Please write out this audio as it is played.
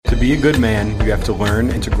be a good man, you have to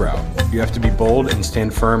learn and to grow. You have to be bold and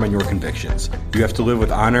stand firm on your convictions. You have to live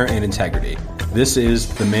with honor and integrity. This is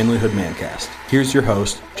the Manlyhood Mancast. Here's your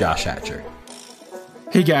host, Josh Hatcher.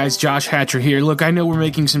 Hey guys, Josh Hatcher here. Look, I know we're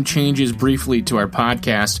making some changes briefly to our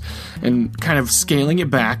podcast and kind of scaling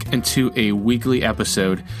it back into a weekly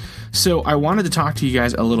episode. So I wanted to talk to you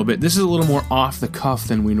guys a little bit. This is a little more off the cuff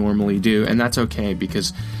than we normally do, and that's okay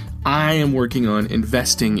because I am working on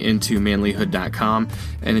investing into manlyhood.com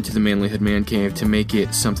and into the Manlyhood Man Cave to make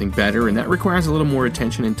it something better, and that requires a little more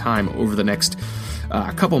attention and time over the next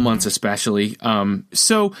couple months especially.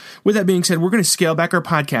 So with that being said, we're going to scale back our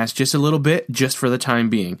podcast just a little bit just for the time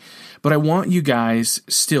being. But I want you guys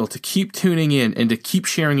still to keep tuning in and to keep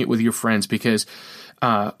sharing it with your friends because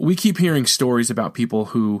we keep hearing stories about people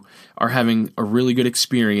who are having a really good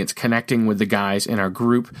experience connecting with the guys in our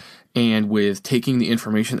group and with taking the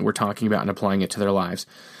information that we're talking about and applying it to their lives.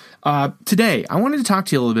 Today, I wanted to talk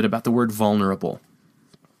to you a little bit about the word vulnerable.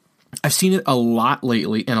 I've seen it a lot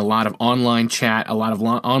lately in a lot of online chat, a lot of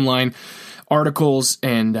online articles,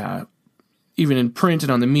 and even in print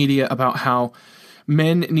and on the media about how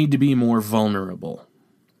men need to be more vulnerable.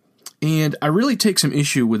 And I really take some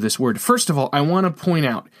issue with this word. First of all, I want to point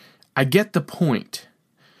out, I get the point.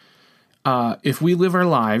 If we live our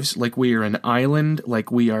lives like we are an island,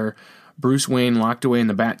 like we are Bruce Wayne locked away in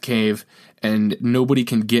the Batcave, and nobody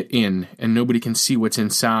can get in, and nobody can see what's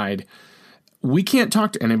inside, we can't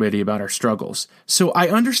talk to anybody about our struggles. So I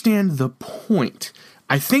understand the point.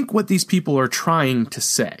 I think what these people are trying to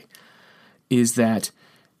say is that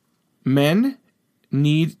men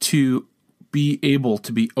need to be able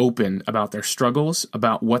to be open about their struggles,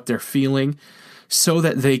 about what they're feeling, so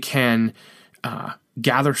that they can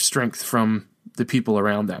gather strength from the people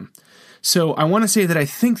around them. So I want to say that I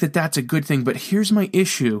think that that's a good thing, but here's my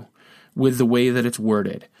issue with the way that it's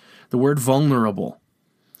worded. The word vulnerable.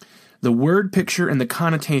 The word picture and the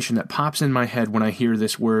connotation that pops in my head when I hear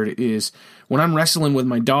this word is when I'm wrestling with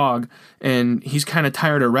my dog and he's kind of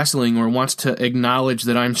tired of wrestling or wants to acknowledge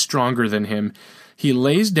that I'm stronger than him, he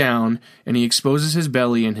lays down and he exposes his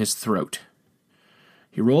belly and his throat.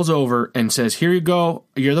 He rolls over and says, "Here you go.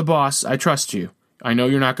 You're the boss. I trust you. I know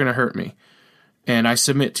you're not going to hurt me. And I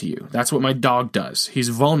submit to you." That's what my dog does. He's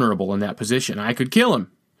vulnerable in that position. I could kill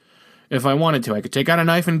him if I wanted to. I could take out a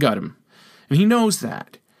knife and gut him. And he knows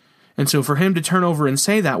that. And so for him to turn over and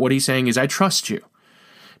say that, what he's saying is, "I trust you."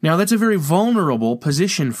 Now, that's a very vulnerable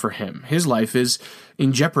position for him. His life is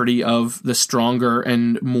in jeopardy of the stronger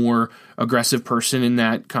and more aggressive person in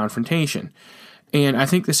that confrontation. And I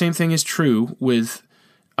think the same thing is true with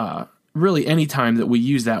really any time that we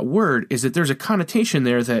use that word, is that there's a connotation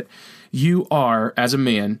there that you are, as a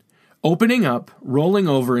man, opening up, rolling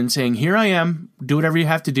over, and saying, "Here I am, do whatever you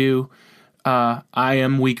have to do. I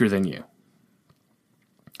am weaker than you."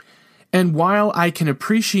 And while I can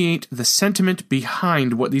appreciate the sentiment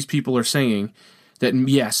behind what these people are saying, that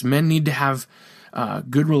yes, men need to have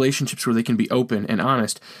good relationships where they can be open and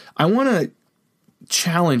honest, I want to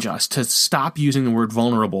challenge us to stop using the word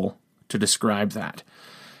vulnerable to describe that.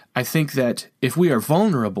 I think that if we are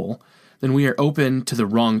vulnerable, then we are open to the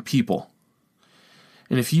wrong people.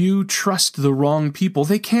 And if you trust the wrong people,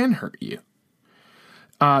 they can hurt you.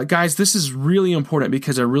 Guys, this is really important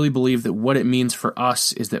because I really believe that what it means for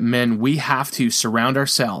us is that men, we have to surround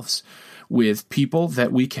ourselves with people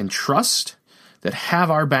that we can trust, that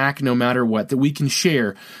have our back no matter what, that we can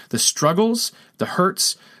share the struggles, the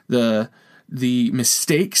hurts, the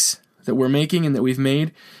mistakes that we're making and that we've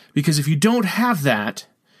made. Because if you don't have that,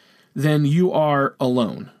 then you are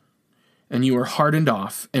alone. And you are hardened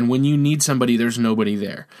off, and when you need somebody, there's nobody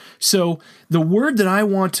there. So the word that I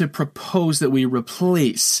want to propose that we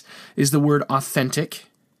replace is the word authentic.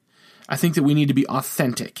 I think that we need to be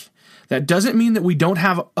authentic. That doesn't mean that we don't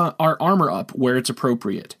have our armor up where it's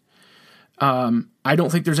appropriate. I don't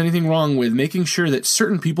think there's anything wrong with making sure that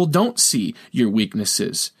certain people don't see your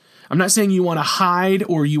weaknesses. I'm not saying you want to hide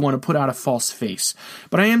or you want to put out a false face,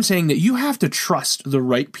 but I am saying that you have to trust the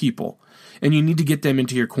right people. And you need to get them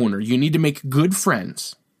into your corner. You need to make good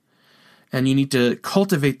friends. And you need to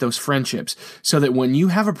cultivate those friendships so that when you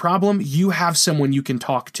have a problem, you have someone you can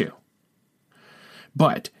talk to.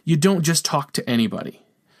 But you don't just talk to anybody.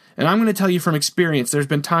 And I'm going to tell you from experience, there's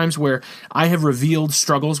been times where I have revealed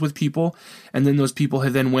struggles with people, and then those people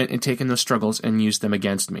have then went and taken those struggles and used them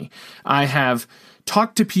against me. I have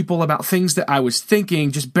talked to people about things that I was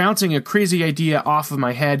thinking, just bouncing a crazy idea off of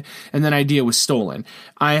my head, and that idea was stolen.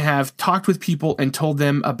 I have talked with people and told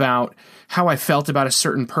them about how I felt about a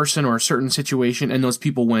certain person or a certain situation, and those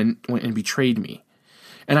people went and betrayed me.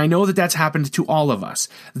 And I know that that's happened to all of us.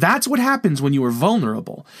 That's what happens when you are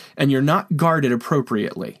vulnerable and you're not guarded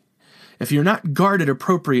appropriately. If you're not guarded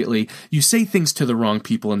appropriately, you say things to the wrong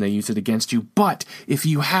people and they use it against you. But if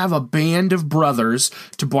you have a band of brothers,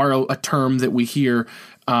 to borrow a term that we hear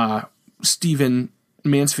Stephen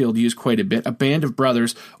Mansfield use quite a bit, a band of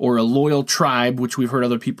brothers or a loyal tribe, which we've heard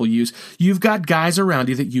other people use, you've got guys around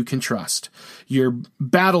you that you can trust. Your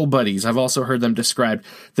battle buddies, I've also heard them described.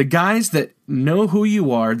 The guys that know who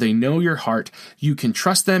you are, they know your heart, you can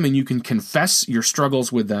trust them and you can confess your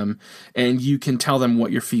struggles with them and you can tell them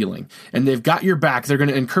what you're feeling. And they've got your back. They're going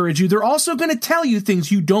to encourage you. They're also going to tell you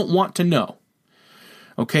things you don't want to know.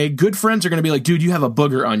 Okay, good friends are going to be like, dude, you have a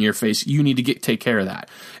booger on your face. You need to take care of that.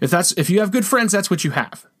 If you have good friends, that's what you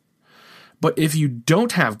have. But if you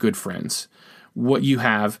don't have good friends, what you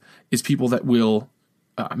have is people that will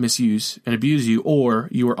misuse and abuse you, or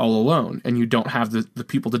you are all alone and you don't have the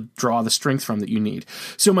people to draw the strength from that you need.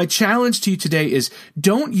 So my challenge to you today is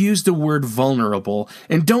don't use the word vulnerable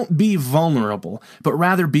and don't be vulnerable, but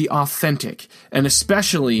rather be authentic, and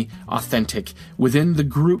especially authentic within the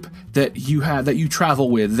group that you have, that you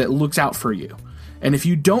travel with, that looks out for you. And if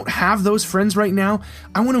you don't have those friends right now,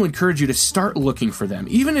 I want to encourage you to start looking for them.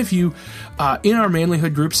 Even if you, in our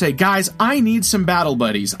Manlyhood group, say, guys, I need some battle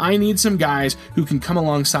buddies. I need some guys who can come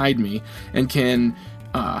alongside me and can,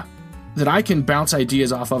 that I can bounce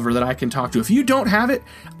ideas off of or that I can talk to. If you don't have it,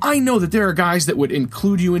 I know that there are guys that would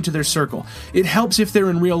include you into their circle. It helps if they're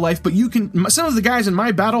in real life, but you can, some of the guys in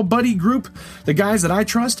my battle buddy group, the guys that I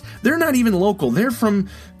trust, they're not even local. They're from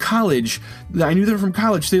college. I knew them from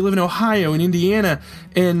college. They live in Ohio and Indiana,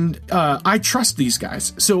 and I trust these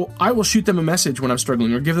guys. So I will shoot them a message when I'm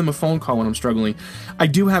struggling or give them a phone call when I'm struggling. I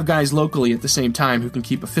do have guys locally at the same time who can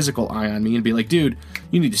keep a physical eye on me and be like, dude,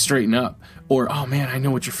 you need to straighten up. Or, oh man, I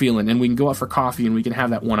know what you're feeling, and we can go out for coffee and we can have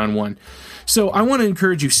that one-on-one. So I want to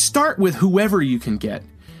encourage you, start with whoever you can get.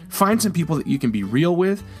 Find some people that you can be real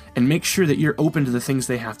with, and make sure that you're open to the things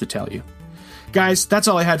they have to tell you. Guys, that's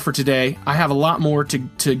all I had for today. I have a lot more to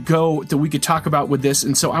go that we could talk about with this,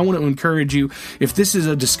 and so I want to encourage you, if this is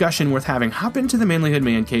a discussion worth having, hop into the Manlyhood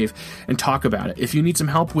Man Cave and talk about it. If you need some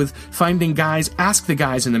help with finding guys, ask the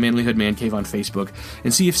guys in the Manlyhood Man Cave on Facebook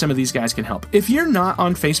and see if some of these guys can help. If you're not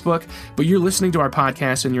on Facebook, but you're listening to our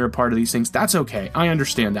podcast and you're a part of these things, that's okay. I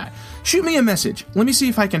understand that. Shoot me a message. Let me see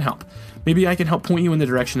if I can help. Maybe I can help point you in the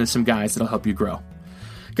direction of some guys that'll help you grow.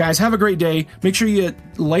 Guys, have a great day. Make sure you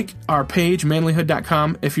like our page,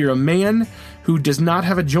 manlyhood.com. If you're a man who does not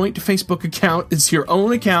have a joint Facebook account, it's your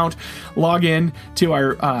own account, log in to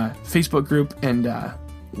our Facebook group, and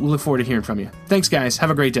we'll look forward to hearing from you. Thanks, guys. Have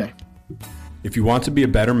a great day. If you want to be a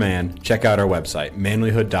better man, check out our website,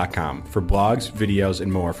 manlyhood.com, for blogs, videos,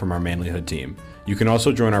 and more from our Manlyhood team. You can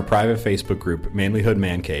also join our private Facebook group, Manlyhood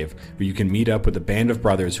Man Cave, where you can meet up with a band of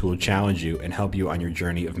brothers who will challenge you and help you on your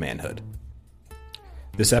journey of manhood.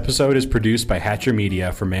 This episode is produced by Hatcher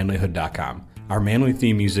Media for manlyhood.com. Our Manly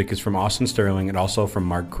theme music is from Austin Sterling and also from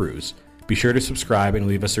Mark Cruz. Be sure to subscribe and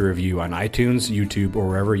leave us a review on iTunes, YouTube, or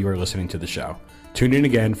wherever you are listening to the show. Tune in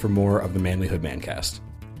again for more of the Manlyhood Mancast.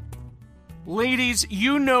 Ladies,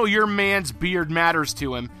 you know your man's beard matters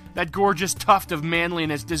to him. That gorgeous tuft of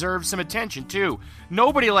manliness deserves some attention, too.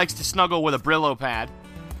 Nobody likes to snuggle with a Brillo pad.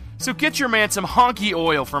 So get your man some Honky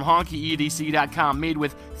Oil from HonkyEDC.com, made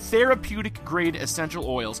with therapeutic-grade essential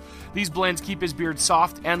oils. These blends keep his beard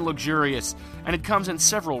soft and luxurious, and it comes in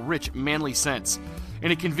several rich, manly scents.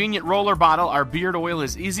 In a convenient roller bottle, our beard oil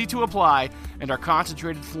is easy to apply, and our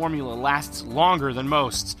concentrated formula lasts longer than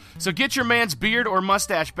most. So get your man's beard or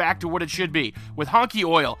mustache back to what it should be with Honky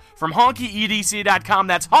Oil from HonkyEDC.com.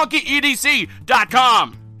 That's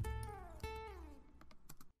HonkyEDC.com!